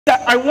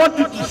I want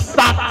you to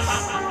start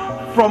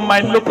from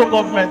my local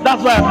government.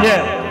 That's why I'm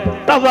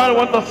here. That's why I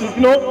want us to,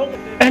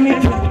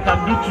 anything we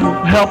can do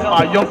to help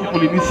our young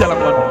people in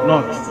Isiala or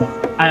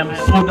not. I am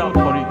so down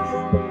for it.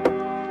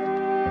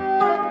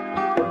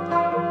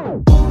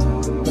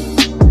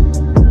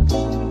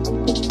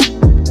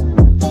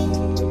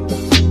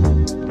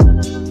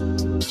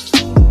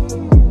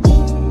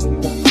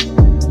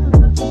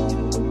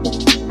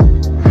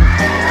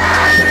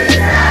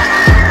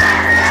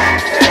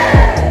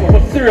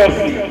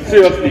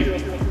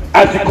 Seriously,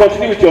 as you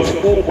continue with your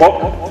school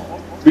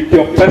work, with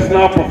your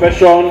personal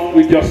profession,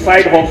 with your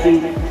side hustle,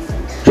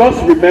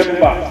 just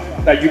remember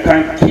that you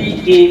can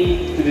key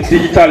in to the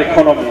digital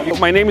economy.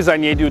 My name is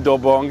Anyedu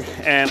Dobong,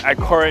 and I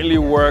currently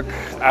work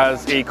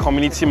as a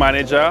community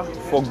manager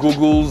for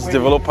Google's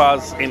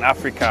developers in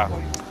Africa.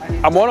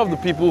 I'm one of the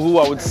people who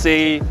I would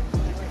say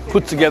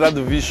put together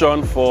the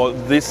vision for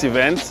this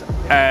event,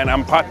 and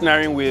I'm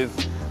partnering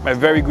with my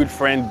very good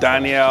friend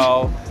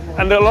Daniel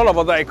and a lot of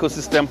other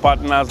ecosystem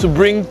partners to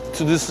bring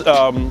to this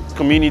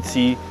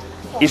community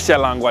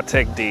Isiala Ngwa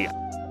Tech Day.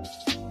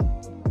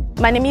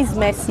 My name is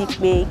Mercy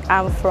Kwe.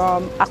 I'm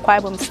from Akwa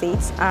Ibom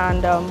State,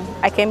 and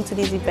I came to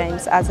these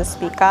events as a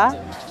speaker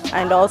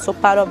and also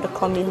part of the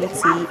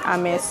community.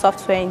 I'm a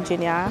software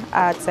engineer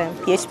at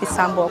PHP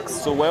Sandbox.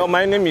 So, well,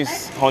 my name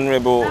is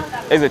Honorable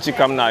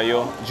Ezechikam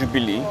Nayo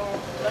Jubilee.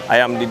 I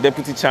am the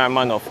Deputy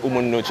Chairman of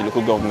Umunnochi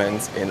Local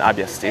Government in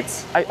Abia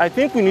State. I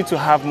think we need to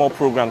have more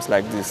programs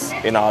like this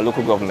in our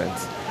local government.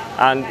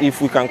 And if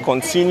we can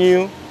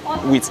continue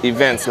with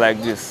events like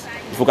this,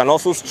 if we can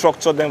also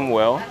structure them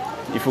well,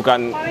 if we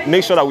can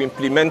make sure that we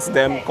implement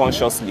them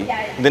consciously,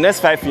 in the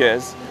next 5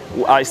 years,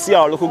 I see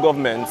our local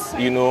governments,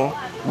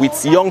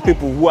 with young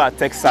people who are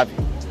tech savvy,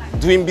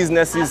 doing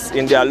businesses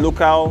in their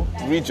local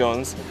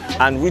regions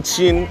and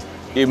reaching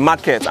a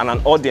market and an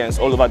audience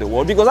all over the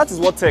world, because that is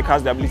what tech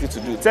has the ability to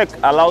do. Tech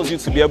allows you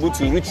to be able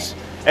to reach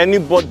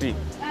anybody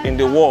in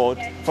the world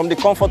from the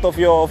comfort of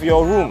your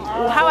room.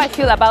 How I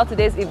feel about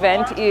today's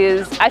event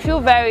is I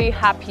feel very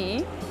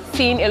happy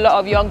seeing a lot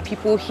of young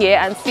people here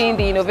and seeing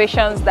the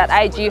innovations that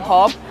IG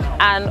Hub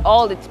and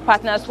all the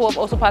partners who have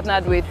also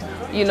partnered with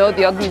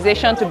the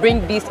organization to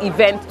bring this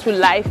event to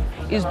life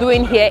is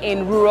doing here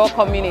in rural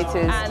communities.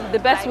 And the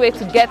best way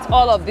to get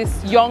all of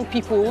these young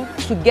people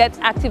to get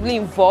actively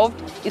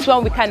involved is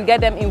when we can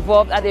get them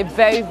involved at a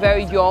very,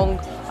 very young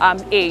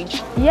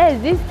age.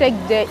 Yes, this Tech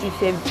Day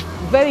is a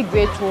very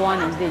great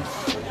one indeed.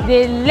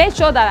 The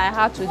lecture that I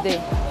had today,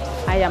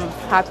 I am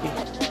happy.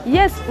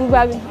 Yes, we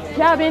were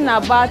hearing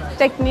about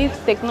techniques,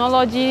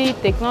 technology,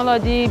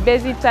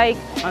 basic tech,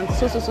 and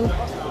so.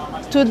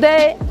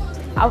 Today,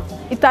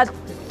 it had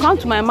come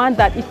to my mind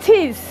that it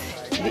is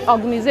the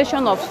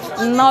organization of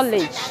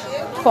knowledge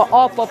for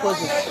all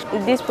purposes.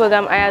 This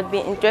program, I have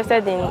been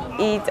interested in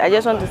it. I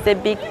just want to say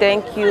big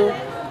thank you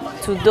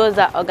to those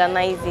that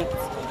organize it.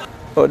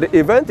 Oh, the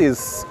event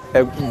is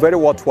very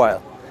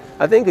worthwhile.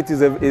 I think it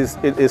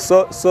is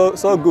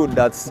so good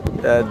that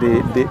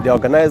the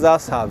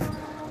organizers have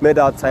made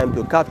out time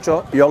to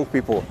capture young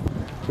people,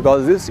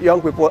 because these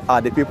young people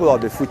are the people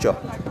of the future,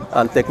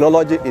 and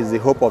technology is the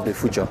hope of the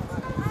future.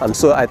 And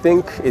so I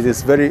think it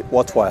is very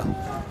worthwhile.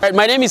 Right,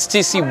 my name is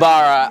TC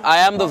Barra. I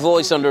am the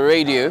voice on the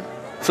radio,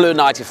 Flow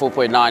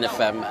 94.9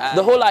 FM.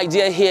 The whole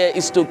idea here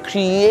is to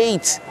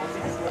create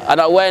an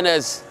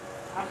awareness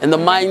in the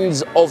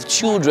minds of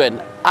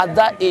children at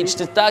that age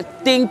to start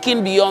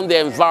thinking beyond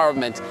their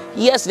environment.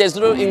 Yes, there's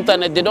no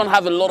internet, they don't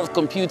have a lot of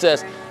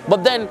computers,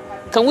 but then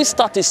can we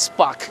start a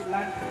spark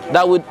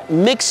that would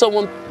make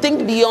someone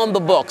think beyond the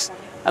box,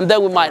 and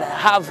then we might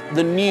have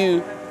the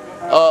new,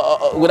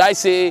 would I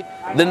say,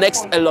 the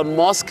next Elon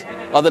Musk,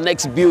 or the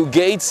next Bill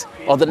Gates,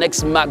 or the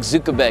next Mark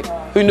Zuckerberg.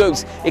 Who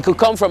knows? It could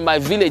come from my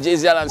village,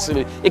 Isiala.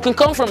 It can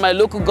come from my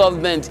local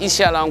government,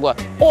 Isiala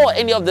Ngwa, or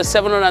any of the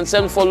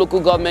 774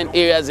 local government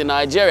areas in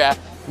Nigeria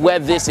where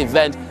this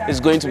event is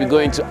going to be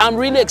going to. I'm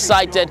really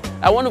excited.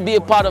 I want to be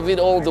a part of it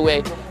all the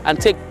way and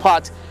take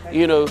part,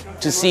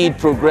 to see it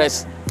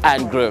progress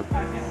and grow.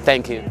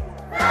 Thank you.